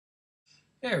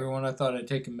Hey everyone, I thought I'd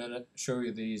take a minute to show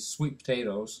you these sweet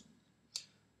potatoes.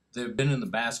 They've been in the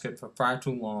basket for far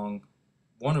too long.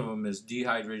 One of them is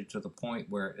dehydrated to the point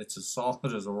where it's as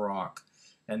solid as a rock,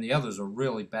 and the others are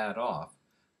really bad off.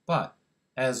 But,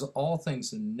 as all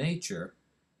things in nature,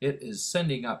 it is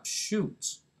sending up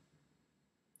shoots.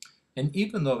 And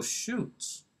even those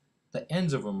shoots, the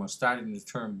ends of them are starting to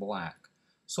turn black.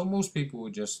 So most people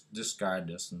would just discard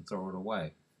this and throw it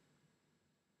away.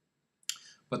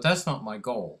 But that's not my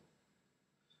goal.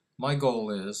 My goal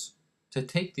is to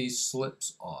take these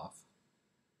slips off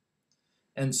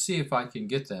and see if I can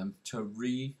get them to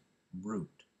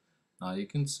re-root. Now you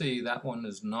can see that one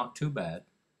is not too bad,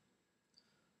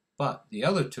 but the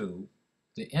other two,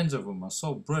 the ends of them are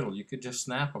so brittle you could just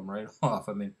snap them right off.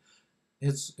 I mean,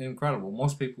 it's incredible.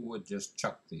 Most people would just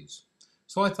chuck these.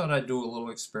 So I thought I'd do a little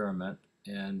experiment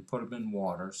and put them in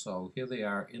water. So here they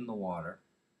are in the water.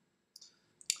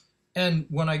 And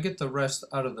when I get the rest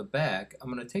out of the bag,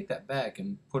 I'm going to take that bag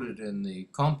and put it in the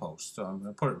compost. So I'm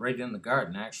going to put it right in the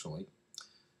garden, actually.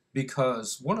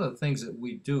 Because one of the things that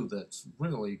we do that's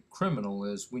really criminal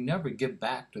is we never give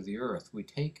back to the earth. We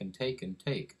take and take and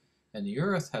take. And the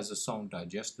earth has its own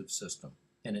digestive system.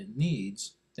 And it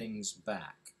needs things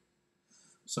back.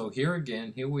 So here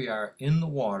again, here we are in the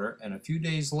water. And a few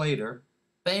days later,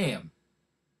 bam!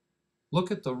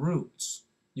 Look at the roots.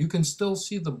 You can still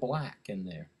see the black in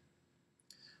there.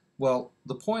 Well,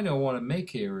 the point I want to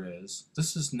make here is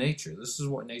this is nature. This is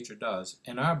what nature does.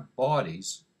 And our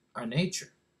bodies are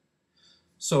nature.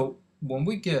 So when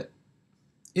we get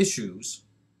issues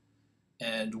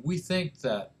and we think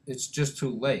that it's just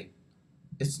too late,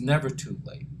 it's never too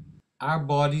late. Our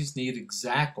bodies need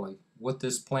exactly what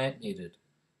this plant needed.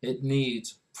 It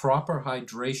needs proper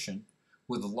hydration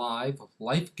with live,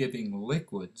 life-giving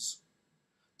liquids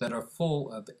that are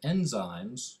full of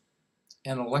enzymes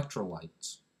and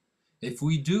electrolytes. If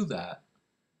we do that,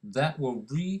 that will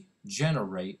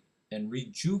regenerate and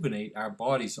rejuvenate our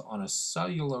bodies on a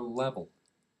cellular level.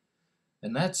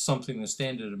 And that's something the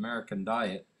standard American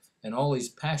diet and all these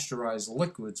pasteurized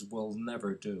liquids will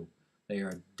never do. They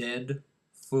are dead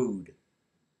food.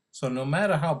 So no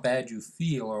matter how bad you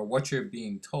feel or what you're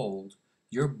being told,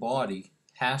 your body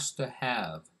has to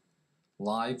have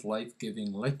live,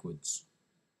 life-giving liquids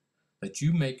that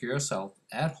you make yourself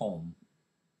at home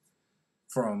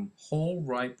from whole,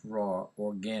 ripe, raw,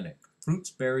 organic fruits,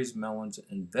 berries, melons,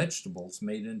 and vegetables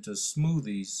made into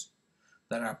smoothies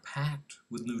that are packed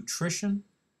with nutrition,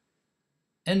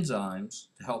 enzymes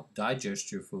to help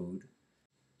digest your food,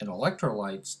 and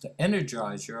electrolytes to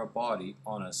energize your body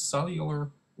on a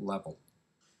cellular level.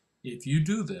 If you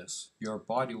do this, your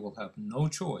body will have no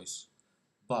choice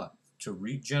but to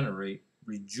regenerate,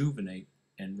 rejuvenate,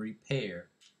 and repair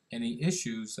any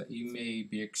issues that you may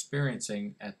be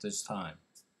experiencing at this time.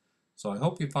 So I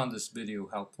hope you found this video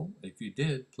helpful. If you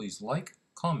did, please like,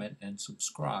 comment, and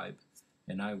subscribe,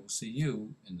 and I will see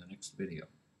you in the next video.